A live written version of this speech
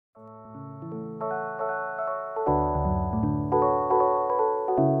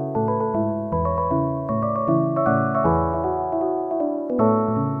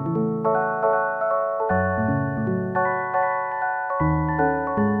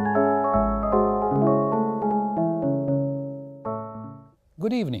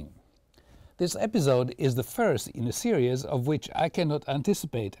evening. This episode is the first in a series of which I cannot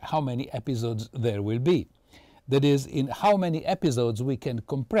anticipate how many episodes there will be. That is, in how many episodes we can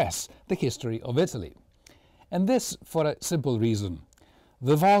compress the history of Italy. And this for a simple reason.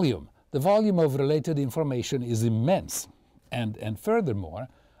 The volume of related information is immense. And furthermore,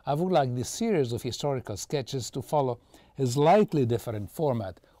 I would like this series of historical sketches to follow a slightly different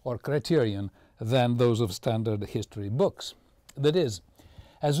format or criterion than those of standard history books. That is,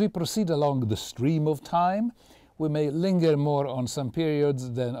 as we proceed along the stream of time, we may linger more on some periods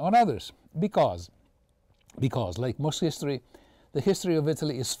than on others, because, like most history, the history of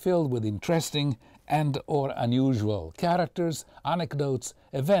Italy is filled with interesting and or unusual characters, anecdotes,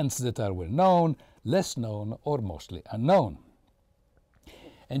 events that are well known, less known, or mostly unknown.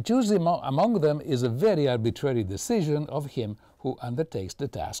 And choosing among them is a very arbitrary decision of him who undertakes the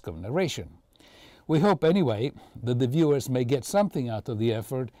task of narration. We hope anyway that the viewers may get something out of the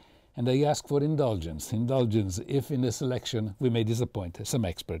effort, and I ask for indulgence if in the selection we may disappoint some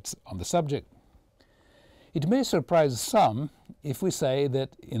experts on the subject. It may surprise some if we say that,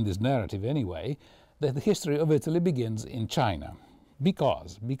 in this narrative anyway, that the history of Italy begins in China.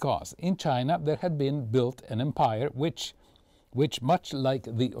 Because in China there had been built an empire which, much like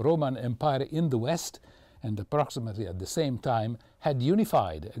the Roman Empire in the West, and approximately at the same time, had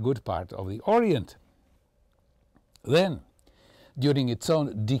unified a good part of the Orient. Then, during its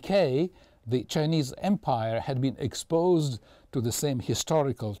own decay, the Chinese Empire had been exposed to the same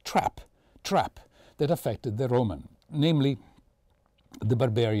historical trap that affected the Roman, namely the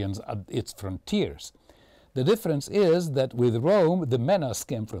barbarians at its frontiers. The difference is that with Rome, the menace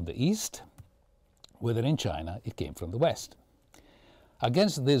came from the east, whether in China it came from the west.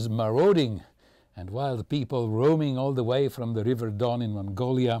 Against this marauding and wild people roaming all the way from the River Don in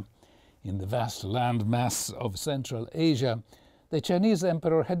Mongolia, in the vast land mass of Central Asia, the Chinese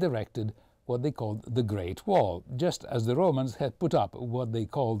emperor had erected what they called the Great Wall, just as the Romans had put up what they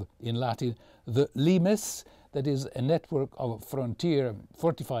called in Latin the limes, that is, a network of frontier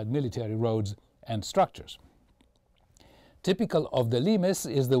fortified military roads and structures. Typical of the limes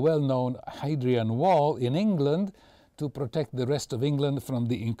is the well-known Hadrian Wall in England, to protect the rest of England from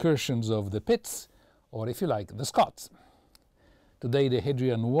the incursions of the Picts, or if you like, the Scots. Today the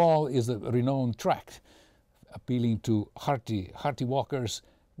Hadrian Wall is a renowned tract, appealing to hearty walkers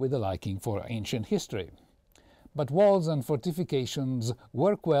with a liking for ancient history. But walls and fortifications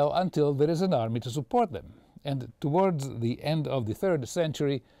work well until there is an army to support them, and towards the end of the 3rd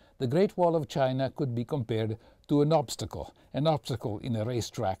century, the Great Wall of China could be compared to an obstacle in a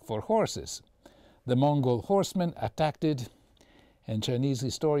racetrack for horses. The Mongol horsemen attacked it, and Chinese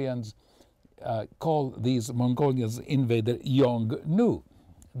historians call these Mongolians invader Yong-nu.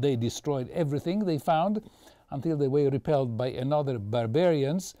 They destroyed everything they found until they were repelled by other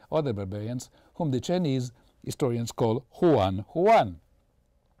barbarians, whom the Chinese historians call Huan.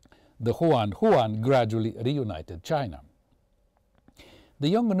 The Huan gradually reunited China. The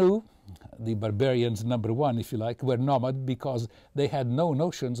Yong-nu, the barbarians number one, if you like, were nomad because they had no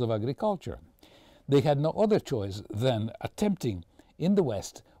notions of agriculture. They had no other choice than attempting in the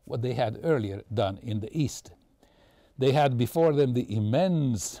West what they had earlier done in the East. They had before them the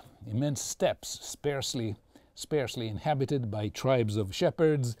immense steppes, sparsely inhabited by tribes of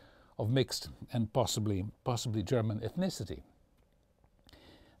shepherds of mixed and possibly German ethnicity.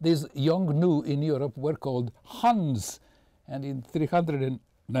 These Yong-nu in Europe were called Huns, and in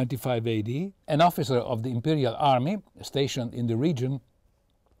 395 AD, an officer of the imperial army stationed in the region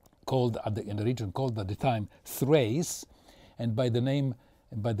called at the time Thrace, and by the name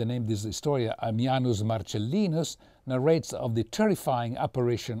this historian Ammianus Marcellinus narrates of the terrifying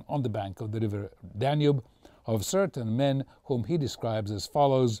apparition on the bank of the river Danube of certain men whom he describes as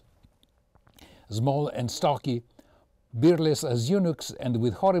follows: small and stocky, beardless as eunuchs, and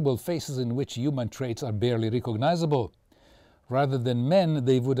with horrible faces in which human traits are barely recognizable. Rather than men,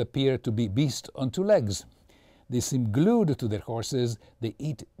 they would appear to be beasts on 2 legs. They seem glued to their horses, they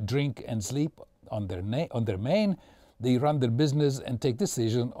eat, drink, and sleep on their mane, they run their business and take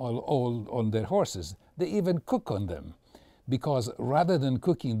decisions all on their horses. They even cook on them, because rather than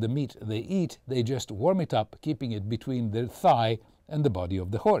cooking the meat they eat, they just warm it up, keeping it between their thigh and the body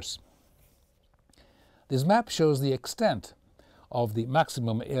of the horse. This map shows the extent of the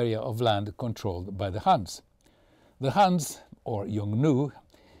maximum area of land controlled by the Huns. The Huns, or Yong-nu,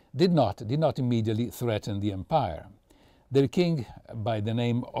 did not immediately threaten the empire. Their king, by the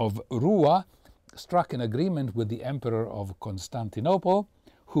name of Rua, struck an agreement with the emperor of Constantinople,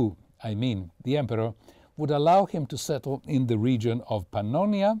 who, the emperor, would allow him to settle in the region of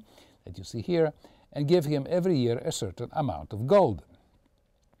Pannonia, that you see here, and give him every year a certain amount of gold.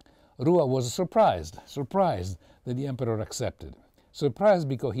 Rua was surprised that the emperor accepted. Surprised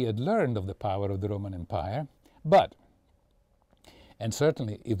because he had learned of the power of the Roman Empire, but, and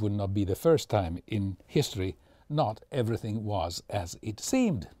certainly it would not be the first time in history, not everything was as it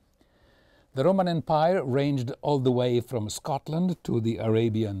seemed. The Roman Empire ranged all the way from Scotland to the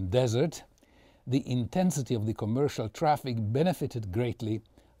Arabian desert. The intensity of the commercial traffic benefited greatly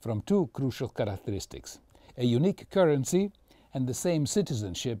from two crucial characteristics: a unique currency and the same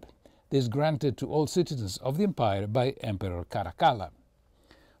citizenship, this granted to all citizens of the empire by Emperor Caracalla.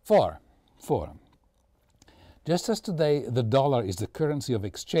 4. Just as today the dollar is the currency of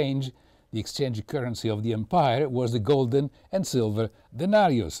exchange, the exchange currency of the empire was the golden and silver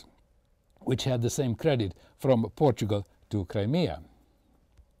denarius, which had the same credit from Portugal to Crimea.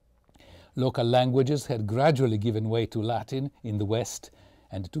 Local languages had gradually given way to Latin in the west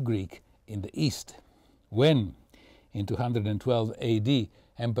and to Greek in the east. When, in 212 AD,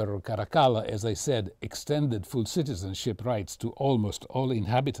 Emperor Caracalla, as I said, extended full citizenship rights to almost all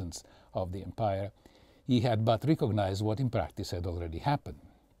inhabitants of the empire, he had but recognized what in practice had already happened.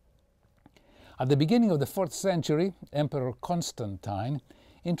 At the beginning of the 4th century, Emperor Constantine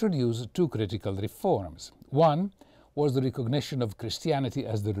introduced two critical reforms. One was the recognition of Christianity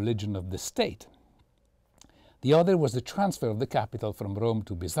as the religion of the state. The other was the transfer of the capital from Rome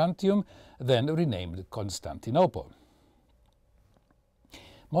to Byzantium, then renamed Constantinople.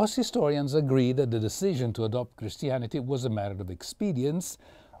 Most historians agree that the decision to adopt Christianity was a matter of expedience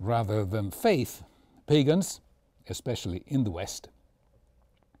rather than faith. Pagans, especially in the West,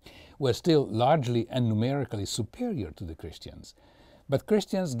 were still largely and numerically superior to the Christians, but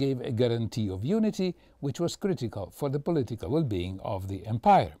Christians gave a guarantee of unity which was critical for the political well-being of the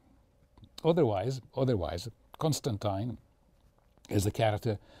empire. Otherwise, Constantine, as a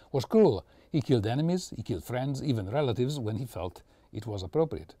character, was cruel. He killed enemies, he killed friends, even relatives, when he felt it was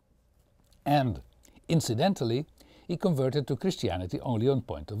appropriate. And, incidentally, he converted to Christianity only on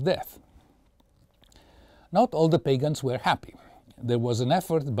point of death. Not all the pagans were happy. There was an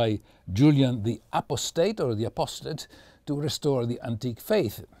effort by Julian the Apostate, or the Apostate, to restore the antique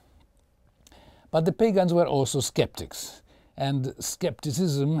faith. But the pagans were also skeptics, and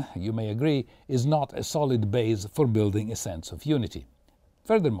skepticism, you may agree, is not a solid base for building a sense of unity.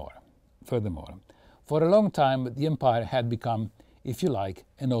 Furthermore, for a long time the empire had become, if you like,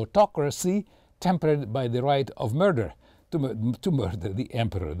 an autocracy tempered by the right of murder, to murder the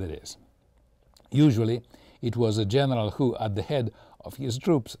emperor, that is. Usually it was a general who, at the head of his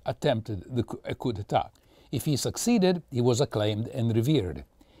troops, attempted a coup d'etat. If he succeeded, he was acclaimed and revered.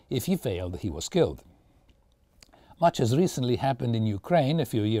 If he failed, he was killed. Much as recently happened in Ukraine a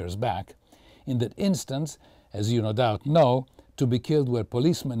few years back. In that instance, as you no doubt know, to be killed were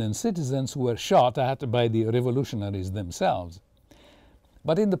policemen and citizens who were shot at by the revolutionaries themselves.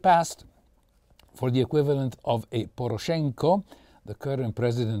 But in the past, for the equivalent of a Poroshenko, the current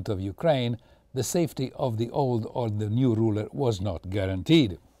president of Ukraine, the safety of the old or the new ruler was not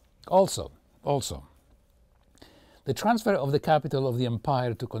guaranteed. Also, the transfer of the capital of the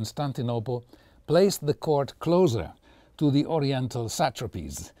empire to Constantinople placed the court closer to the Oriental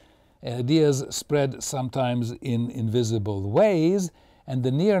satrapies. Ideas spread sometimes in invisible ways, and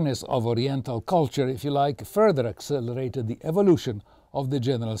the nearness of Oriental culture, if you like, further accelerated the evolution of the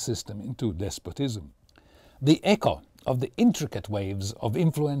general system into despotism. The echo of the intricate waves of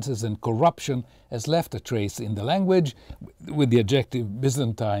influences and corruption has left a trace in the language with the adjective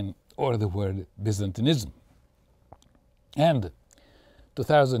Byzantine or the word Byzantinism. And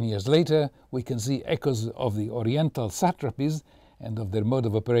 2,000 years later, we can see echoes of the Oriental satrapies and of their mode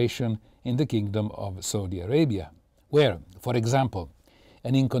of operation in the Kingdom of Saudi Arabia, where, for example,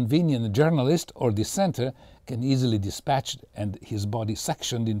 an inconvenient journalist or dissenter can easily be dispatched and his body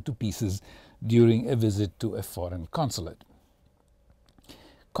sectioned into pieces during a visit to a foreign consulate.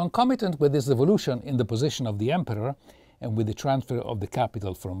 Concomitant with this evolution in the position of the emperor and with the transfer of the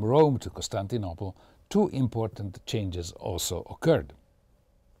capital from Rome to Constantinople, two important changes also occurred.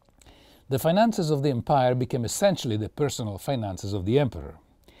 The finances of the empire became essentially the personal finances of the emperor,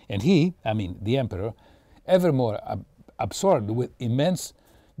 and he, the emperor, ever more absorbed with immense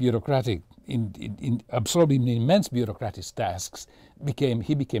bureaucratic absorbing immense bureaucratic tasks,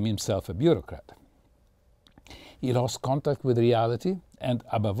 he became himself a bureaucrat. He lost contact with reality and,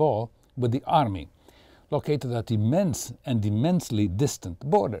 above all, with the army, located at immense and immensely distant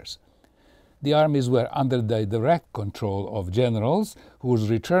borders. The armies were under the direct control of generals whose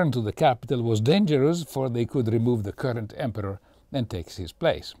return to the capital was dangerous, for they could remove the current emperor and take his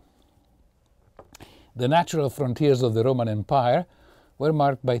place. The natural frontiers of the Roman Empire were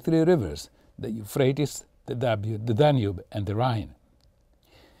marked by three rivers: the Euphrates, the Danube, and the Rhine.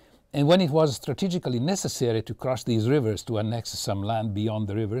 And when it was strategically necessary to cross these rivers to annex some land beyond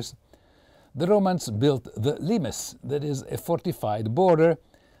the rivers, the Romans built the limes, that is a fortified border,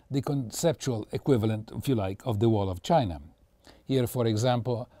 the conceptual equivalent, if you like, of the Wall of China. Here, for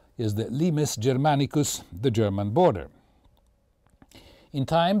example, is the limes Germanicus, the German border. In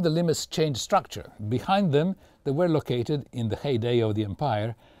time, the limes changed structure. Behind them, there were located, in the heyday of the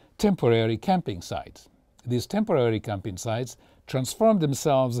empire, temporary camping sites. These temporary camping sites transformed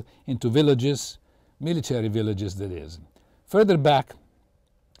themselves into villages, military villages that is. Further back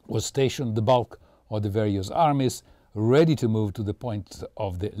was stationed the bulk of the various armies, ready to move to the point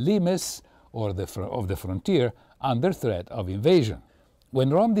of the limes, or of the frontier, under threat of invasion. When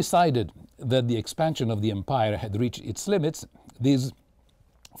Rome decided that the expansion of the empire had reached its limits, these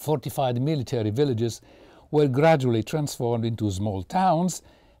fortified military villages were gradually transformed into small towns,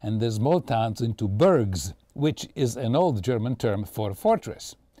 and the small towns into burgs, which is an old German term for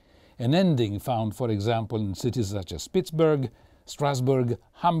fortress. An ending found, for example, in cities such as Pittsburgh, Strasbourg,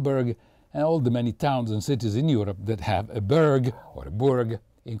 Hamburg, and all the many towns and cities in Europe that have a burg or a burg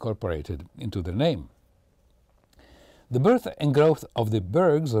incorporated into their name. The birth and growth of the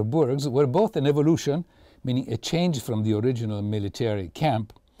burgs or burgs were both an evolution, meaning a change from the original military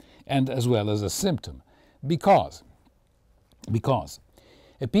camp, and as well as a symptom, because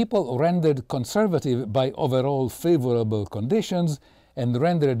a people rendered conservative by overall favorable conditions and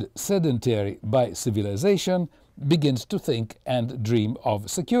rendered sedentary by civilization begins to think and dream of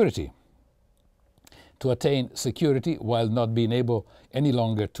security. To attain security while not being able any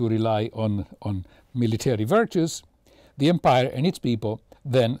longer to rely on military virtues, the empire and its people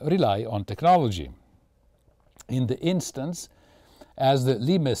then rely on technology. In the instance, as the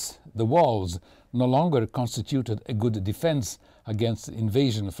limes, the walls, no longer constituted a good defense against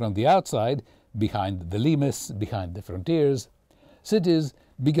invasion from the outside, behind the limes, behind the frontiers, cities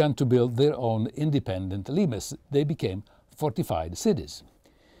began to build their own independent limes. They became fortified cities.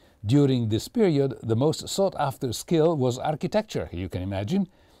 During this period, the most sought-after skill was architecture, you can imagine.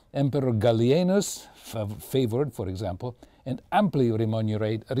 Emperor Gallienus favored, for example, and amply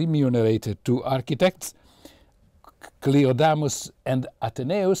remunerated two architects, Cleodamus and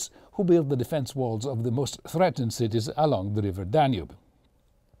Athenaeus, who built the defense walls of the most threatened cities along the river Danube.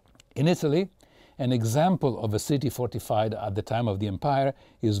 In Italy, an example of a city fortified at the time of the empire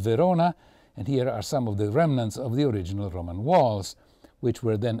is Verona, and here are some of the remnants of the original Roman walls, which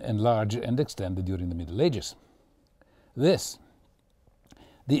were then enlarged and extended during the Middle Ages. The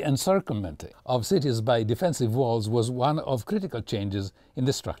encirclement of cities by defensive walls was one of critical changes in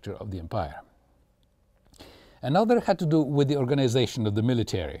the structure of the empire. Another had to do with the organization of the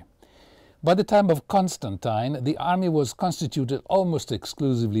military. By the time of Constantine, the army was constituted almost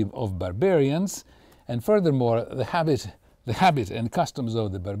exclusively of barbarians, and furthermore, the habit and customs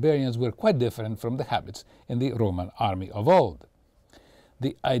of the barbarians were quite different from the habits in the Roman army of old.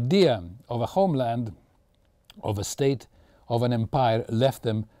 The idea of a homeland, of a state, of an empire left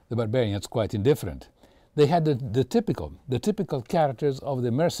them, the barbarians, quite indifferent. They had the typical characters of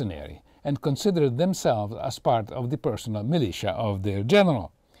the mercenary, and considered themselves as part of the personal militia of their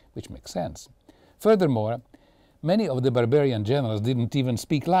general, which makes sense. Furthermore, many of the barbarian generals didn't even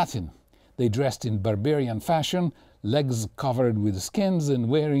speak Latin. They dressed in barbarian fashion, legs covered with skins and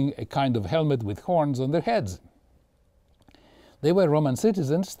wearing a kind of helmet with horns on their heads. They were Roman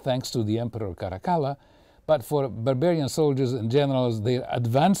citizens, thanks to the Emperor Caracalla, but for barbarian soldiers and generals, their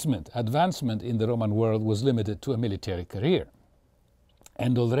advancement in the Roman world was limited to a military career.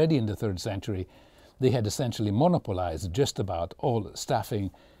 And already in the 3rd century, they had essentially monopolized just about all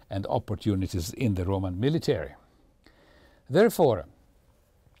staffing and opportunities in the Roman military. Therefore,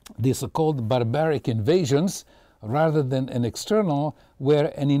 the so-called barbaric invasions, rather than an external,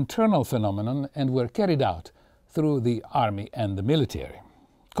 were an internal phenomenon and were carried out through the army and the military.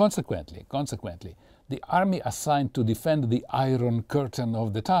 Consequently, the army assigned to defend the Iron Curtain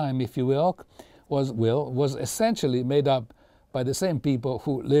of the time, if you will, was essentially made up by the same people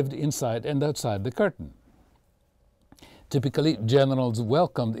who lived inside and outside the curtain. Typically, generals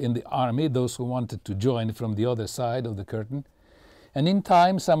welcomed in the army those who wanted to join from the other side of the curtain, and in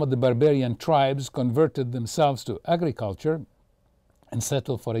time some of the barbarian tribes converted themselves to agriculture and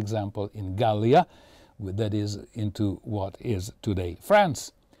settled, for example, in Gallia, that is, into what is today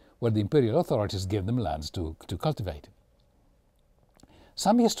France, where the imperial authorities gave them lands to cultivate.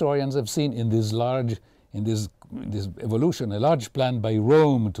 Some historians have seen in this evolution a large plan by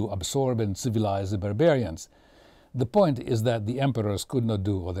Rome to absorb and civilize the barbarians. The point is that the emperors could not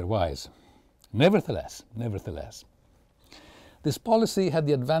do otherwise. Nevertheless, this policy had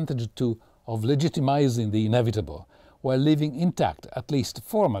the advantage of legitimizing the inevitable. while leaving intact, at least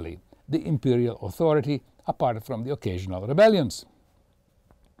formally, the imperial authority apart from the occasional rebellions.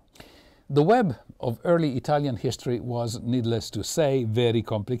 The web of early Italian history was, needless to say, very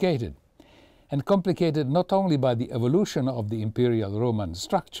complicated, and complicated not only by the evolution of the imperial Roman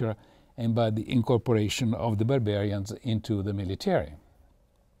structure and by the incorporation of the barbarians into the military.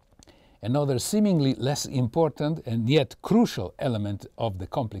 Another seemingly less important and yet crucial element of the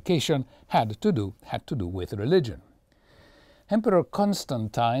complication had to do with religion. Emperor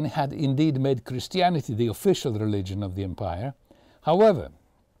Constantine had indeed made Christianity the official religion of the empire. However,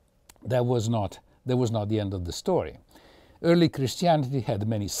 that was not the end of the story. Early Christianity had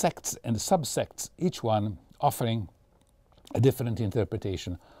many sects and subsects, each one offering a different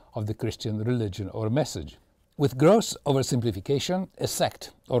interpretation of the Christian religion or message. With gross oversimplification, a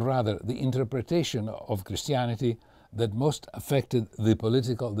sect, or rather the interpretation of Christianity that most affected the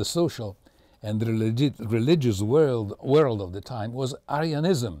political, the social, and the religious world of the time was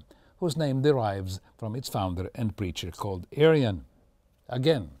Arianism, whose name derives from its founder and preacher called Arian.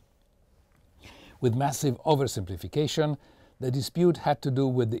 Again, with massive oversimplification, the dispute had to do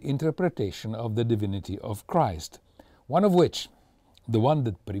with the interpretation of the divinity of Christ, one of which, the one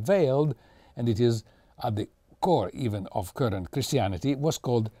that prevailed, and it is at the core even of current Christianity, was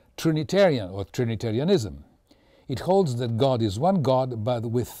called Trinitarian or Trinitarianism. It holds that God is one God, but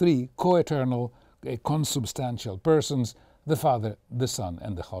with three co-eternal, consubstantial persons, the Father, the Son,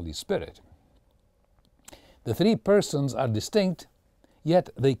 and the Holy Spirit. The three persons are distinct, yet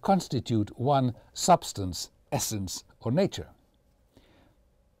they constitute one substance, essence, or nature.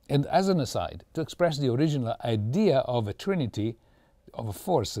 And as an aside, to express the original idea of a trinity of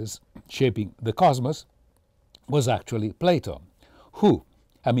forces shaping the cosmos was actually Plato, who,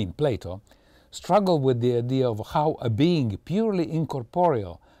 Plato, struggled with the idea of how a being purely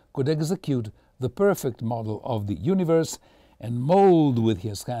incorporeal could execute the perfect model of the universe and mold with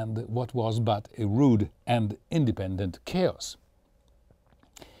his hand what was but a rude and independent chaos.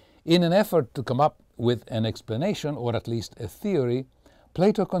 In an effort to come up with an explanation, or at least a theory,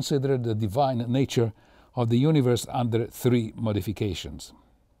 Plato considered the divine nature of the universe under three modifications.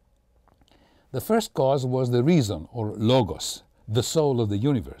 The first cause was the reason, or logos, the soul of the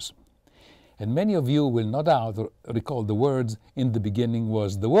universe. And many of you will no doubt recall the words, "In the beginning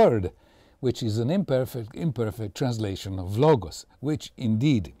was the Word," which is an imperfect translation of logos, which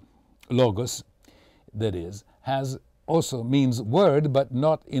indeed, logos, that is, also means word, but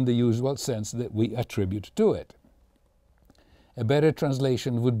not in the usual sense that we attribute to it. A better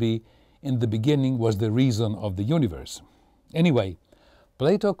translation would be, "In the beginning was the reason of the universe." Anyway,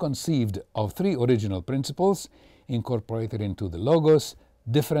 Plato conceived of three original principles, incorporated into the logos,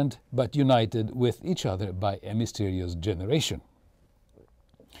 different but united with each other by a mysterious generation.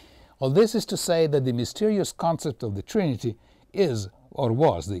 All this is to say that the mysterious concept of the Trinity is, or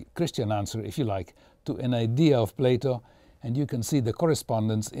was, the Christian answer, if you like, to an idea of Plato, and you can see the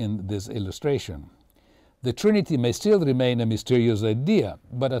correspondence in this illustration. The Trinity may still remain a mysterious idea,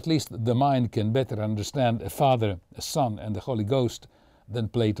 but at least the mind can better understand a Father, a Son, and the Holy Ghost than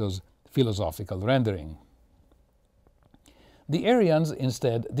Plato's philosophical rendering. The Arians,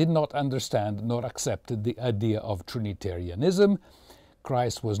 instead, did not understand nor accept the idea of Trinitarianism.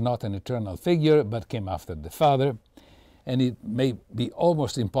 Christ was not an eternal figure, but came after the Father. And it may be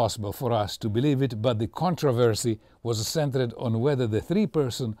almost impossible for us to believe it, but the controversy was centered on whether the three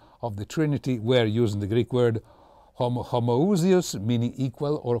persons of the Trinity were, using the Greek word homoousios, meaning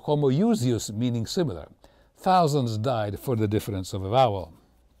equal, or homoousios, meaning similar. Thousands died for the difference of a vowel.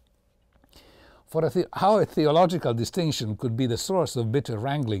 How a theological distinction could be the source of bitter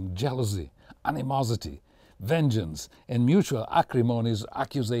wrangling, jealousy, animosity, vengeance, and mutual acrimonies,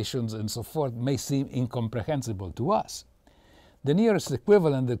 accusations, and so forth may seem incomprehensible to us. The nearest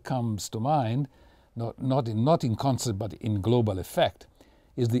equivalent that comes to mind, not in concept but in global effect,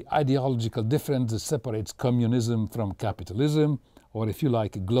 is the ideological difference that separates communism from capitalism, or if you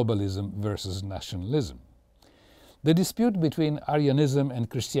like, globalism versus nationalism. The dispute between Arianism and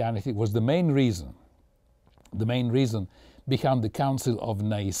Christianity was the main reason behind the Council of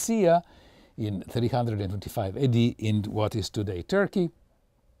Nicaea in 325 AD in what is today Turkey.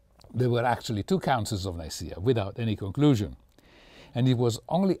 There were actually two councils of Nicaea without any conclusion. And it was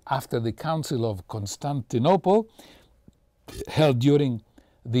only after the Council of Constantinople, held during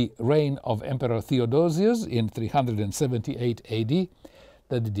the reign of Emperor Theodosius in 378 AD,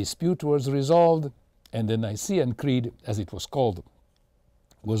 that the dispute was resolved and the Nicene Creed, as it was called,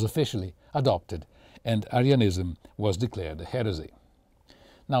 was officially adopted, and Arianism was declared a heresy.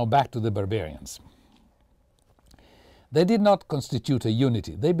 Now back to the barbarians. They did not constitute a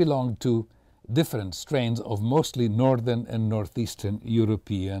unity. They belonged to different strains of mostly northern and northeastern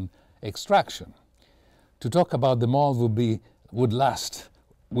European extraction. To talk about them all would last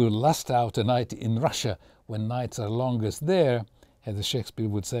out a night in Russia when nights are longest there, as Shakespeare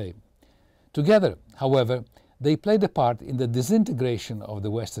would say. Together, however, they played a part in the disintegration of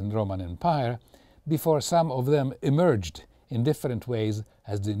the Western Roman Empire before some of them emerged in different ways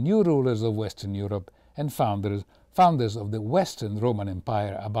as the new rulers of Western Europe and founders of the Western Roman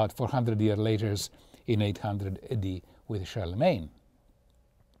Empire about 400 years later in 800 AD with Charlemagne.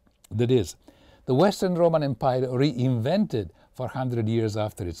 That is, the Western Roman Empire reinvented 400 years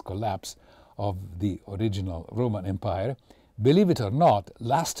after its collapse of the original Roman Empire, believe it or not,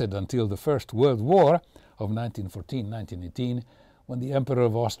 lasted until the First World War of 1914-1918, when the Emperor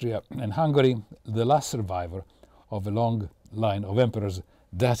of Austria and Hungary, the last survivor of a long line of emperors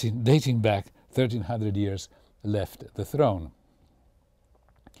dating back 1300 years, left the throne.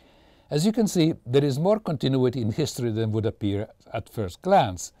 As you can see, there is more continuity in history than would appear at first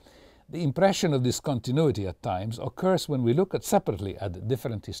glance. The impression of discontinuity at times occurs when we look separately at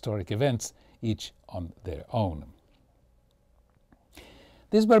different historic events, each on their own.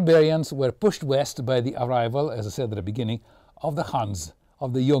 These barbarians were pushed west by the arrival, as I said at the beginning, of the Huns,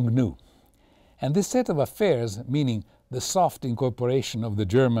 of the Yongnu. And this state of affairs, meaning the soft incorporation of the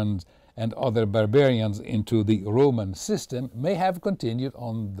Germans and other barbarians into the Roman system, may have continued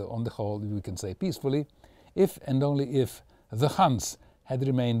on the whole, we can say peacefully, if and only if the Huns had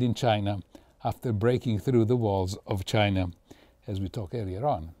remained in China after breaking through the walls of China, as we talked earlier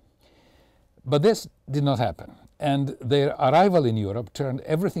on. But this did not happen, and their arrival in Europe turned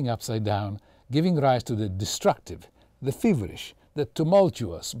everything upside down, giving rise to the destructive, the feverish, the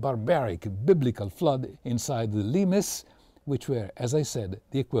tumultuous, barbaric, biblical flood inside the limes, which were, as I said,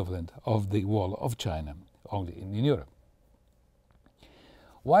 the equivalent of the Wall of China, only in Europe.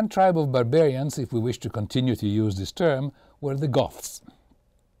 One tribe of barbarians, if we wish to continue to use this term, were the Goths.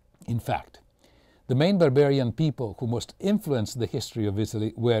 In fact, the main barbarian people who most influenced the history of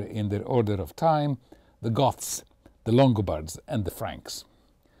Italy were, in their order of time, the Goths, the Longobards, and the Franks,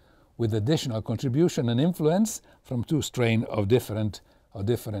 with additional contribution and influence from two strains of different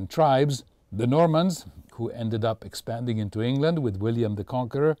tribes, the Normans, who ended up expanding into England with William the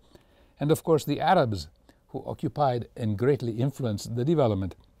Conqueror, and of course the Arabs, who occupied and greatly influenced the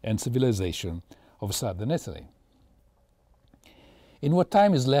development and civilization of southern Italy. In what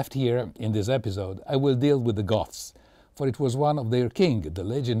time is left here in this episode, I will deal with the Goths, for it was one of their king, the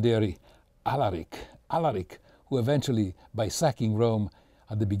legendary Alaric, who eventually, by sacking Rome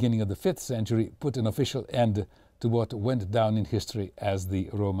at the beginning of the 5th century, put an official end to what went down in history as the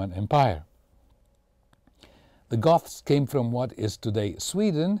Roman Empire. The Goths came from what is today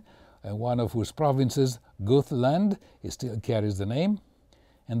Sweden, one of whose provinces, Gothland, still carries the name,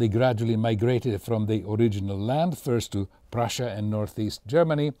 and they gradually migrated from the original land, first to Prussia and northeast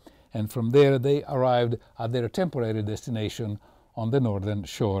Germany, and from there they arrived at their temporary destination on the northern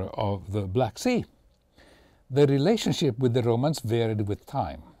shore of the Black Sea. Their relationship with the Romans varied with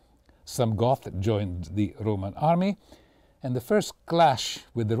time. Some Goths joined the Roman army, and the first clash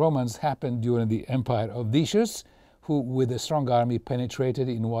with the Romans happened during the Empire of Decius, who with a strong army penetrated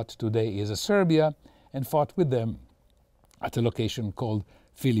in what today is Serbia and fought with them at a location called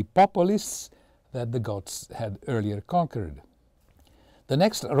Philippopolis that the Goths had earlier conquered. The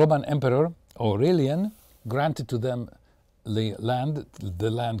next Roman emperor, Aurelian, granted to them the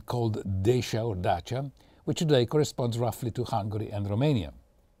land called Dacia or Dacia, which today corresponds roughly to Hungary and Romania.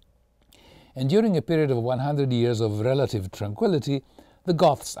 And during a period of 100 years of relative tranquility, the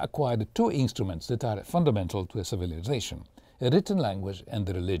Goths acquired two instruments that are fundamental to a civilization: a written language and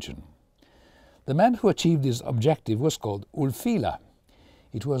a religion. The man who achieved this objective was called Ulfila.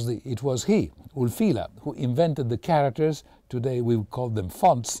 It was he, Ulfila, who invented the characters, today we would call them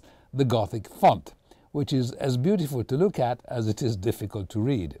fonts, the Gothic font, which is as beautiful to look at as it is difficult to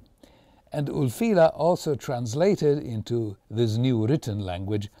read. And Ulfila also translated into this new written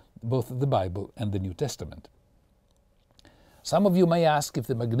language both the Bible and the New Testament. Some of you may ask if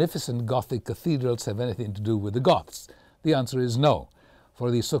the magnificent Gothic cathedrals have anything to do with the Goths. The answer is no,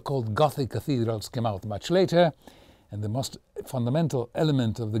 for the so-called Gothic cathedrals came out much later, and the most fundamental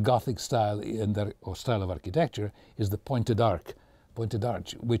element of the Gothic style or style of architecture is the pointed arch,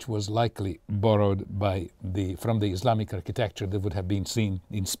 which was likely borrowed from the Islamic architecture that would have been seen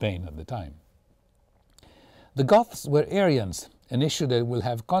in Spain at the time. The Goths were Arians, an issue that will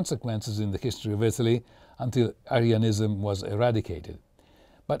have consequences in the history of Italy until Arianism was eradicated.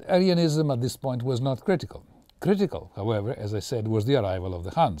 But Arianism at this point was not critical. Critical, however, as I said, was the arrival of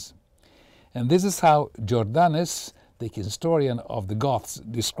the Huns. And this is how Jordanes, the historian of the Goths,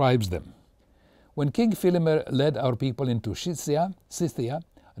 describes them. When King Philomer led our people into Scythia,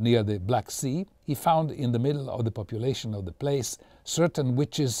 near the Black Sea, he found in the middle of the population of the place certain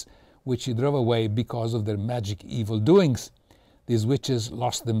witches which he drove away because of their magic evil doings. These witches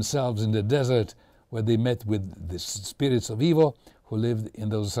lost themselves in the desert, where they met with the spirits of evil who lived in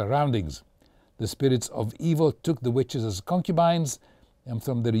those surroundings. The spirits of evil took the witches as concubines, and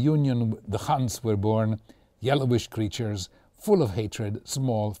from their union the Huns were born, yellowish creatures, full of hatred,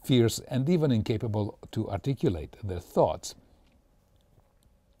 small, fierce, and even incapable to articulate their thoughts.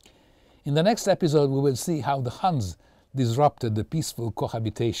 In the next episode we will see how the Huns disrupted the peaceful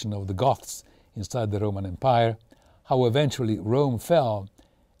cohabitation of the Goths inside the Roman Empire, how eventually Rome fell,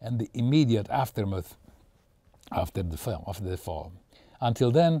 and the immediate aftermath after the fall.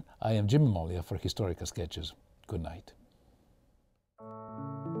 Until then, I am Jimmy Mollia for Historical Sketches. Good night.